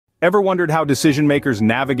Ever wondered how decision makers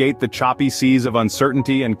navigate the choppy seas of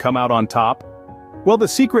uncertainty and come out on top? Well, the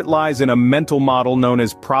secret lies in a mental model known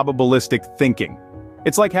as probabilistic thinking.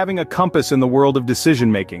 It's like having a compass in the world of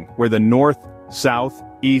decision-making, where the north, south,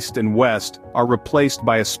 east, and west are replaced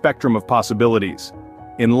by a spectrum of possibilities.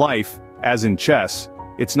 In life, as in chess,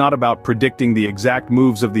 it's not about predicting the exact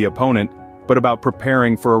moves of the opponent, but about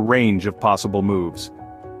preparing for a range of possible moves.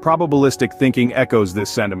 Probabilistic thinking echoes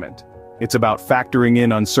this sentiment. It's about factoring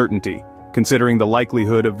in uncertainty, considering the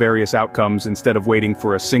likelihood of various outcomes instead of waiting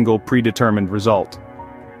for a single predetermined result.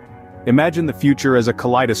 Imagine the future as a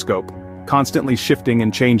kaleidoscope, constantly shifting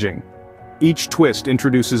and changing. Each twist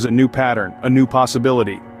introduces a new pattern, a new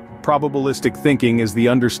possibility. Probabilistic thinking is the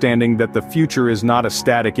understanding that the future is not a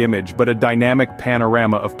static image but a dynamic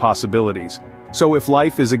panorama of possibilities. So if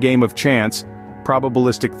life is a game of chance,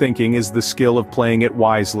 probabilistic thinking is the skill of playing it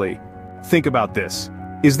wisely. Think about this.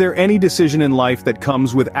 Is there any decision in life that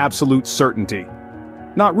comes with absolute certainty?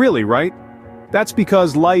 Not really, right? That's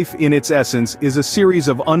because life in its essence is a series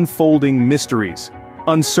of unfolding mysteries.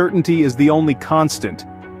 Uncertainty is the only constant,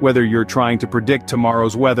 whether you're trying to predict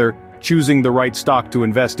tomorrow's weather, choosing the right stock to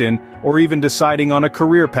invest in, or even deciding on a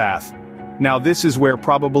career path. Now this is where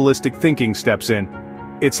probabilistic thinking steps in.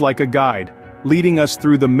 It's like a guide, leading us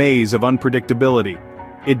through the maze of unpredictability.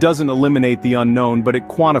 It doesn't eliminate the unknown, but it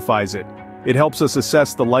quantifies it. It helps us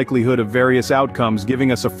assess the likelihood of various outcomes,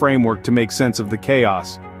 giving us a framework to make sense of the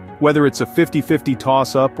chaos. Whether it's a 50-50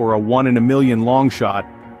 toss-up or a 1 in a million long shot,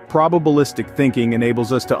 probabilistic thinking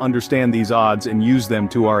enables us to understand these odds and use them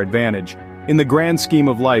to our advantage. In the grand scheme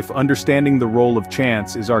of life, understanding the role of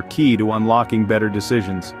chance is our key to unlocking better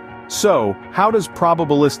decisions. So, how does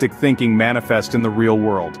probabilistic thinking manifest in the real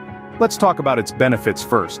world? Let's talk about its benefits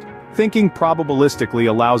first. Thinking probabilistically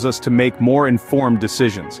allows us to make more informed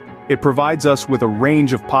decisions. It provides us with a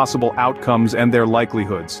range of possible outcomes and their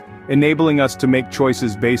likelihoods, enabling us to make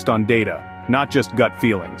choices based on data, not just gut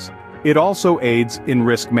feelings. It also aids in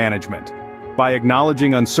risk management. By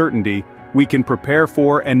acknowledging uncertainty, we can prepare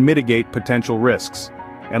for and mitigate potential risks.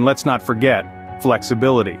 And let's not forget,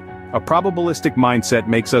 flexibility. A probabilistic mindset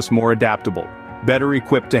makes us more adaptable, better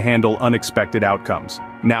equipped to handle unexpected outcomes.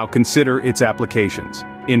 Now consider its applications.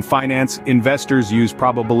 In finance, investors use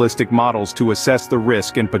probabilistic models to assess the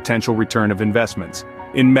risk and potential return of investments.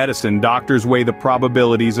 In medicine, doctors weigh the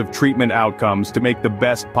probabilities of treatment outcomes to make the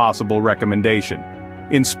best possible recommendation.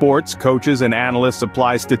 In sports, coaches and analysts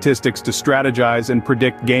apply statistics to strategize and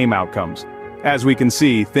predict game outcomes. As we can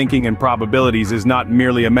see, thinking in probabilities is not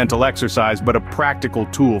merely a mental exercise but a practical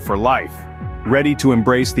tool for life. Ready to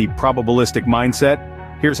embrace the probabilistic mindset?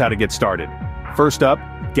 Here's how to get started. First up,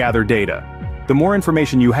 gather data. The more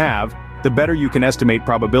information you have, the better you can estimate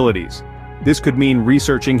probabilities. This could mean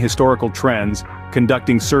researching historical trends,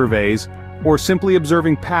 conducting surveys, or simply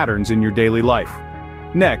observing patterns in your daily life.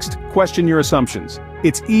 Next, question your assumptions.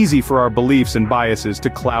 It's easy for our beliefs and biases to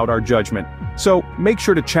cloud our judgment, so make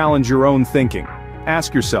sure to challenge your own thinking.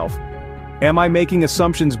 Ask yourself, am I making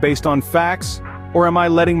assumptions based on facts, or am I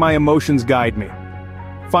letting my emotions guide me?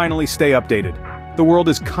 Finally, stay updated. The world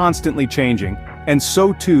is constantly changing, and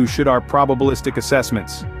so too should our probabilistic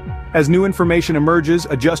assessments. As new information emerges,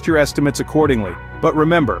 adjust your estimates accordingly. But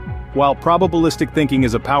remember, while probabilistic thinking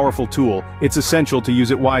is a powerful tool, it's essential to use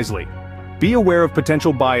it wisely. Be aware of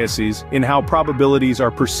potential biases in how probabilities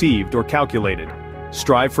are perceived or calculated.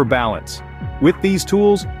 Strive for balance. With these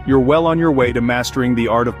tools, you're well on your way to mastering the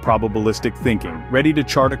art of probabilistic thinking, ready to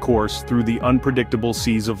chart a course through the unpredictable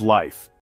seas of life.